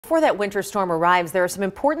Before that winter storm arrives, there are some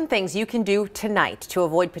important things you can do tonight to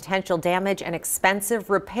avoid potential damage and expensive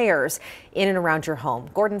repairs in and around your home.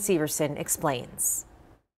 Gordon Severson explains.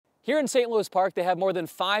 Here in St. Louis Park, they have more than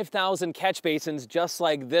 5,000 catch basins just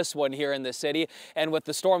like this one here in the city. And with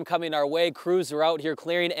the storm coming our way, crews are out here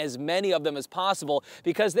clearing as many of them as possible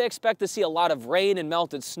because they expect to see a lot of rain and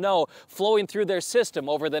melted snow flowing through their system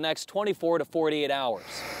over the next 24 to 48 hours.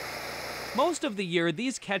 Most of the year,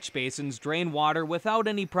 these catch basins drain water without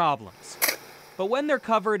any problems. But when they're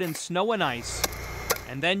covered in snow and ice,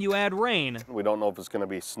 and then you add rain, we don't know if it's going to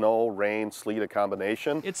be snow, rain, sleet, a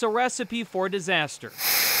combination. It's a recipe for disaster.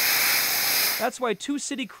 That's why 2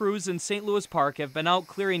 city crews in St. Louis Park have been out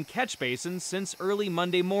clearing catch basins since early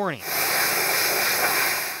Monday morning.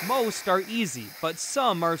 Most are easy, but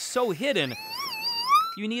some are so hidden,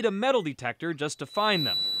 you need a metal detector just to find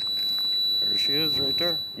them. There she is right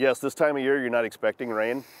there. Yes, this time of year you're not expecting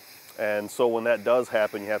rain. And so when that does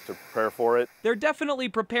happen, you have to prepare for it. They're definitely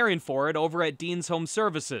preparing for it over at Dean's Home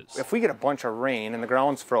Services. If we get a bunch of rain and the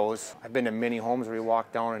ground's froze, I've been to many homes where you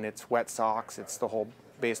walk down and it's wet socks, it's the whole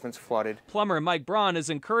basement's flooded. Plumber Mike Braun is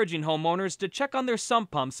encouraging homeowners to check on their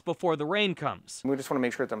sump pumps before the rain comes. We just want to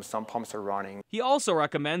make sure that them sump pumps are running. He also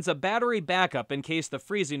recommends a battery backup in case the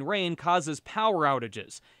freezing rain causes power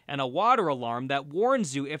outages, and a water alarm that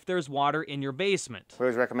warns you if there's water in your basement. We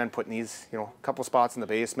always recommend putting these, a couple spots in the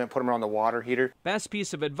basement, put them around the water heater. Best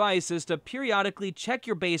piece of advice is to periodically check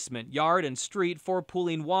your basement, yard, and street for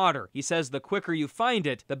pooling water. He says the quicker you find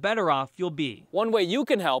it, the better off you'll be. One way you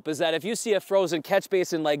can help is that if you see a frozen catch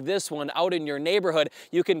basin like this one out in your neighborhood,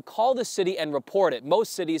 you can call the city and report it.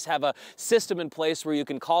 Most cities have a system in place where you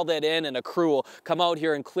can call that in and a crew will come out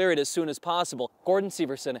here and clear it as soon as possible. Gordon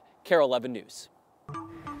Severson, KARE 11 News.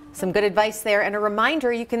 Some good advice there, and a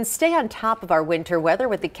reminder, you can stay on top of our winter weather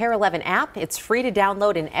with the KARE 11 app. It's free to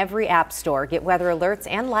download in every app store. Get weather alerts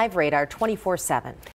and live radar 24/7.